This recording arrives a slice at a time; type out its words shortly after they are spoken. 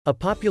A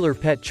popular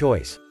pet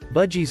choice,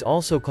 budgies,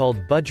 also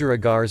called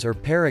budgerigars or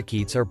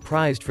parakeets, are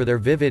prized for their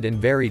vivid and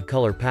varied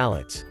color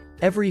palettes.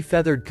 Every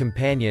feathered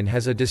companion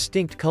has a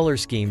distinct color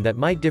scheme that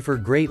might differ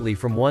greatly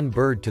from one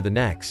bird to the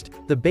next.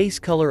 The base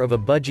color of a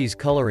budgie's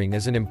coloring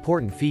is an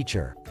important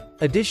feature.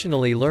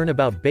 Additionally, learn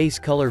about base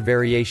color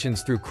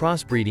variations through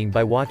crossbreeding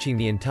by watching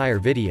the entire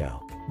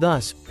video.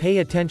 Thus, pay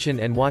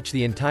attention and watch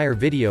the entire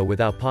video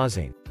without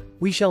pausing.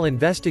 We shall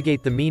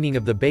investigate the meaning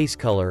of the base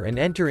color and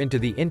enter into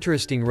the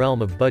interesting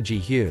realm of budgie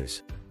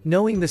hues.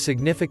 Knowing the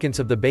significance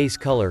of the base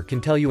color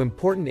can tell you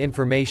important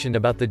information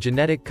about the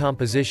genetic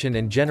composition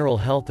and general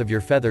health of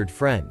your feathered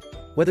friend,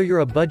 whether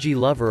you're a budgie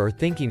lover or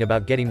thinking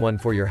about getting one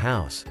for your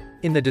house.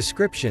 In the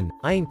description,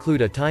 I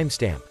include a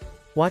timestamp.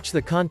 Watch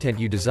the content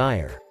you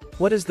desire.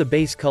 What is the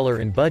base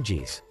color in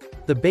budgies?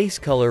 The base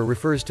color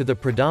refers to the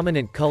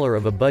predominant color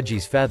of a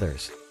budgie's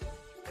feathers.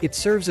 It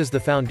serves as the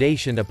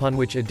foundation upon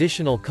which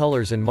additional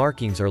colors and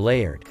markings are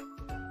layered.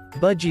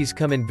 Budgies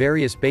come in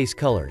various base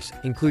colors,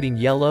 including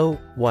yellow,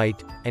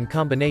 white, and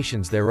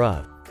combinations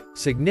thereof.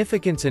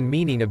 Significance and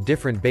meaning of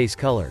different base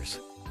colors.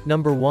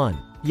 Number 1.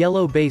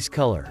 Yellow base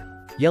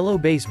color. Yellow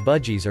base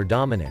budgies are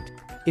dominant.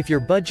 If your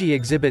budgie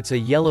exhibits a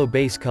yellow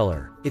base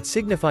color, it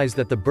signifies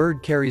that the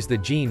bird carries the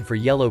gene for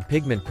yellow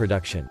pigment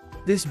production.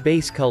 This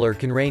base color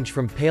can range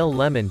from pale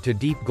lemon to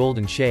deep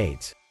golden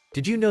shades.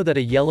 Did you know that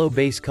a yellow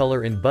base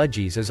color in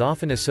budgies is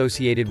often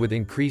associated with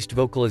increased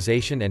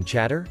vocalization and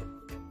chatter?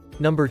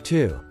 Number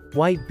 2.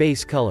 White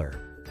base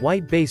color.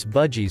 White base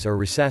budgies are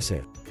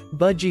recessive.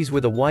 Budgies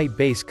with a white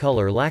base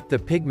color lack the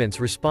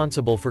pigments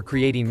responsible for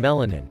creating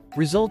melanin,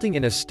 resulting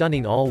in a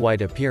stunning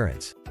all-white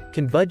appearance.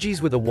 Can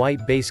budgies with a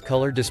white base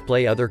color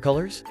display other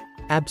colors?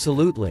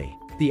 Absolutely.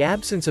 The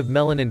absence of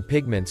melanin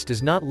pigments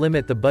does not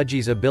limit the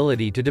budgie's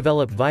ability to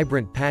develop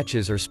vibrant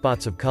patches or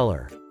spots of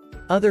color.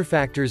 Other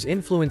factors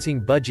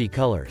influencing budgie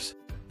colors.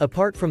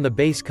 Apart from the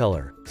base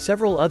color,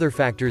 several other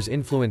factors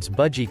influence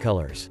budgie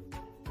colors.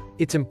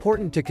 It's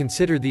important to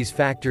consider these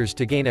factors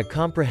to gain a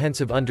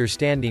comprehensive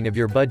understanding of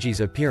your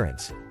budgie's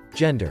appearance.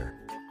 Gender.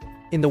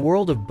 In the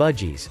world of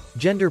budgies,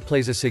 gender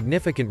plays a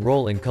significant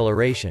role in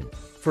coloration.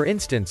 For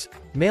instance,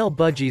 male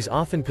budgies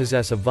often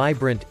possess a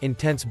vibrant,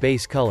 intense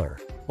base color,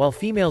 while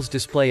females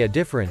display a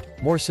different,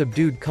 more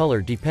subdued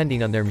color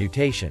depending on their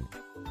mutation.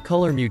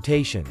 Color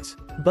mutations.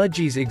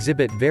 Budgies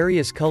exhibit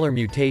various color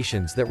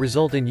mutations that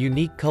result in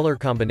unique color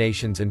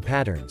combinations and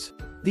patterns.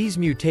 These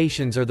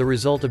mutations are the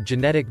result of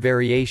genetic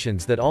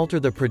variations that alter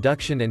the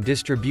production and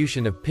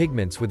distribution of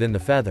pigments within the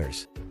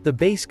feathers. The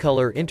base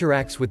color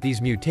interacts with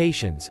these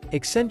mutations,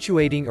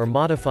 accentuating or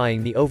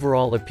modifying the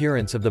overall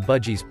appearance of the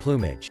budgie's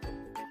plumage.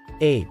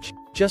 Age.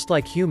 Just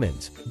like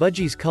humans,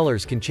 budgies'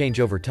 colors can change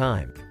over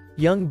time.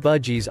 Young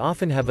budgies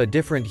often have a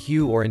different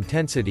hue or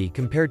intensity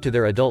compared to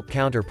their adult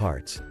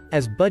counterparts.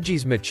 As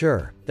budgies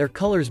mature, their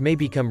colors may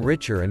become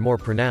richer and more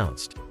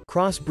pronounced.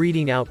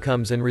 Crossbreeding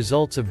outcomes and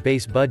results of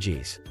base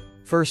budgies.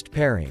 First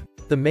pairing.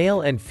 The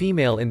male and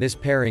female in this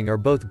pairing are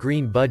both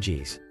green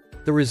budgies.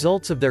 The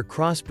results of their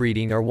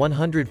crossbreeding are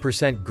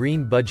 100%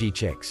 green budgie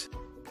chicks.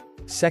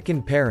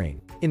 Second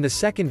pairing. In the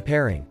second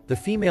pairing, the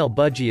female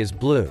budgie is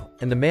blue,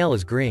 and the male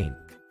is green.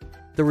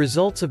 The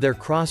results of their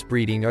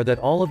crossbreeding are that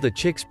all of the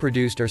chicks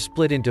produced are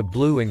split into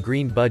blue and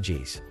green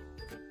budgies.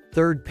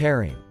 Third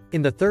pairing.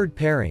 In the third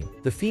pairing,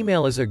 the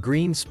female is a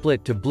green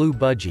split to blue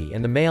budgie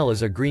and the male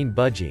is a green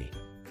budgie.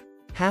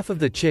 Half of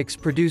the chicks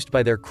produced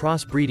by their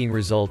crossbreeding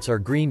results are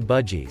green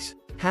budgies,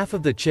 half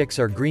of the chicks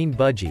are green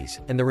budgies,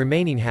 and the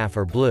remaining half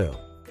are blue.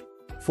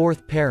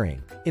 Fourth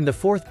pairing. In the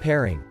fourth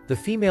pairing, the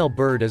female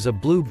bird is a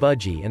blue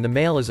budgie and the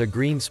male is a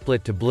green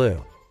split to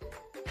blue.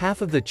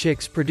 Half of the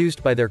chicks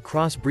produced by their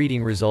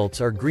crossbreeding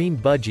results are green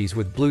budgies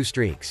with blue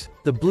streaks.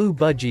 The blue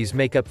budgies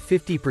make up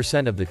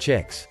 50% of the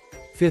chicks.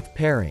 Fifth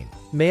pairing.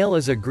 Male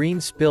is a green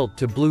spilt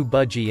to blue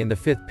budgie in the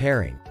fifth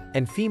pairing,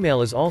 and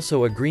female is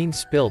also a green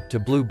spilt to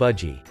blue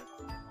budgie.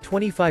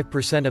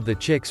 25% of the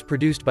chicks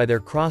produced by their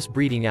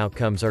crossbreeding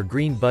outcomes are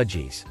green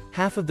budgies.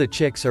 Half of the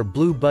chicks are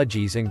blue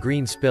budgies and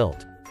green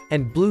spilt.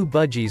 And blue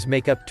budgies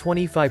make up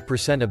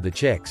 25% of the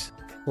chicks.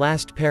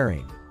 Last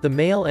pairing. The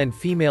male and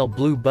female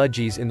blue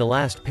budgies in the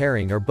last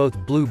pairing are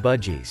both blue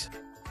budgies.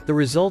 The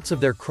results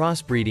of their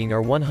crossbreeding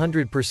are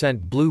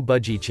 100% blue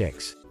budgie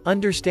chicks.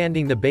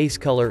 Understanding the base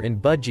color in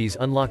budgies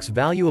unlocks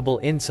valuable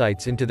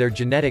insights into their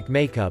genetic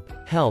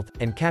makeup, health,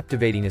 and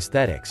captivating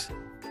aesthetics.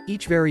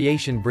 Each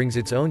variation brings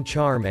its own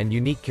charm and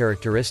unique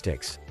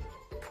characteristics.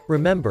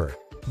 Remember,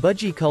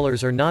 budgie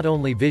colors are not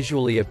only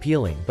visually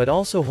appealing but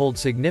also hold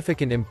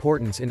significant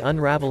importance in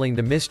unraveling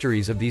the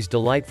mysteries of these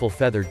delightful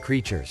feathered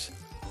creatures.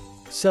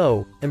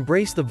 So,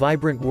 embrace the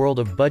vibrant world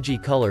of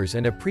budgie colors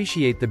and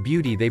appreciate the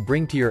beauty they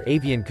bring to your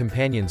avian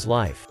companion's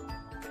life.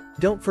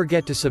 Don't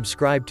forget to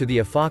subscribe to the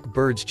Afak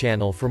Birds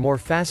channel for more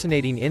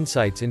fascinating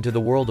insights into the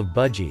world of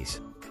budgies.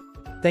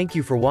 Thank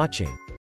you for watching.